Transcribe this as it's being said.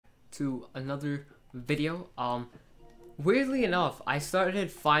to another video. Weirdly enough, I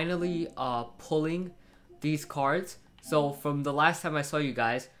started finally pulling these cards. So from the last time I saw you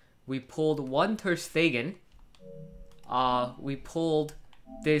guys, we pulled one Ter Stegen. We pulled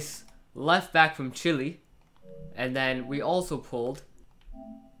this left back from Chile, and then we also pulled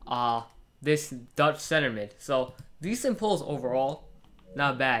this Dutch center mid. So decent pulls overall,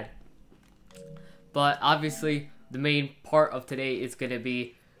 not bad. But obviously, the main part of today is gonna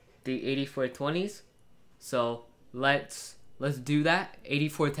be the 8420s. So let's do that.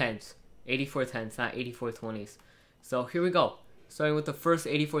 8410s, 8410s, not 8420s. So here we go. Starting with the first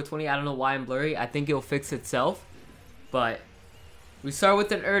 8420. I don't know why I'm blurry. I think it'll fix itself. But we start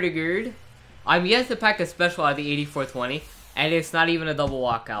with an Erdegaard. I'm yet to pack a special out of the 8420, and it's not even a double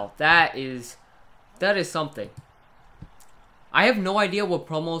walkout. That is something. I have no idea what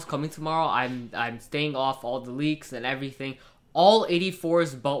promo is coming tomorrow. I'm staying off all the leaks and everything. All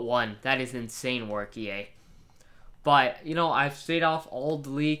 84s but one. That is insane work, EA. But you know, I've stayed off all the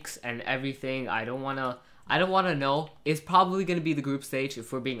leaks and everything. I don't wanna know. It's probably gonna be the group stage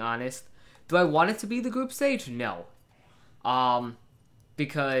if we're being honest. Do I want it to be the group stage? No.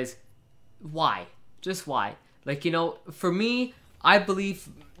 Because why? Just why? Like, you know, for me, I believe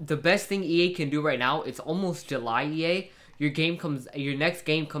the best thing EA can do right now, it's almost July, EA. Your next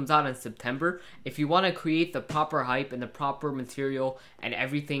game comes out in September. If you want to create the proper hype and the proper material and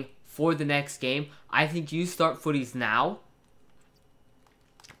everything for the next game, I think you start footies now.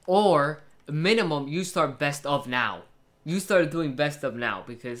 Or minimum, you start best of now. You start doing best of now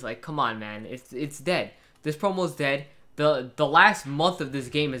because, like, come on, man, it's dead. This promo's dead. The last month of this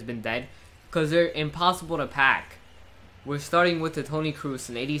game has been dead because they're impossible to pack. We're starting with the Toni Kroos,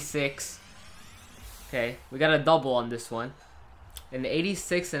 an 86. Okay, we got a double on this one. An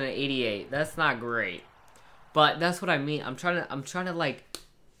 86 and an 88. That's not great. But that's what I mean. I'm trying to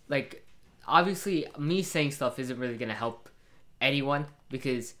like obviously me saying stuff isn't really gonna help anyone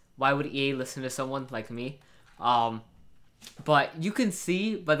because why would EA listen to someone like me? But you can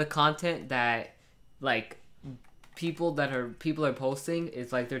see by the content that like people are posting,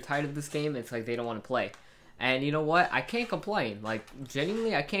 it's like they're tired of this game. It's like they don't want to play. And you know what? I can't complain. Like,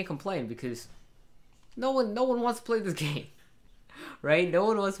 genuinely, I can't complain because no one wants to play this game. Right? No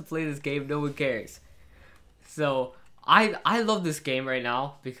one wants to play this game. No one cares. So, I love this game right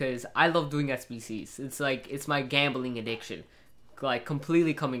now because I love doing SBCs. It's like, it's my gambling addiction. Like,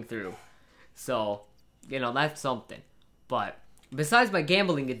 completely coming through. So, you know, that's something. But, besides my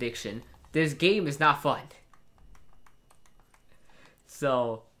gambling addiction, this game is not fun.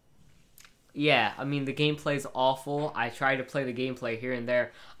 So, yeah, I mean, the gameplay is awful. I try to play the gameplay here and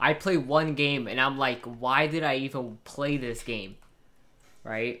there. I play one game, and I'm like, why did I even play this game?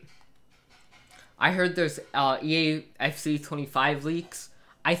 Right? I heard there's EA FC 25 leaks.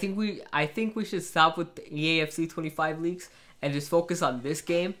 I think we should stop with the EA FC 25 leaks and just focus on this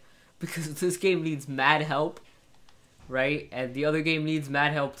game because this game needs mad help. Right? And the other game needs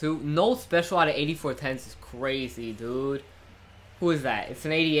mad help too. No special out of 8410s is crazy, dude. Who is that? It's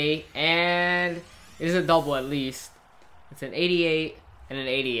an 88, and it is a double at least. It's an 88 and an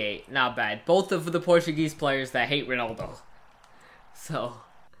 88. Not bad. Both of the Portuguese players that hate Ronaldo. So,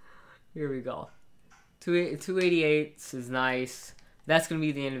 here we go. 288s is nice. That's going to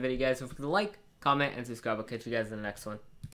be the end of the video, guys. Don't forget to like, comment, and subscribe. I'll catch you guys in the next one.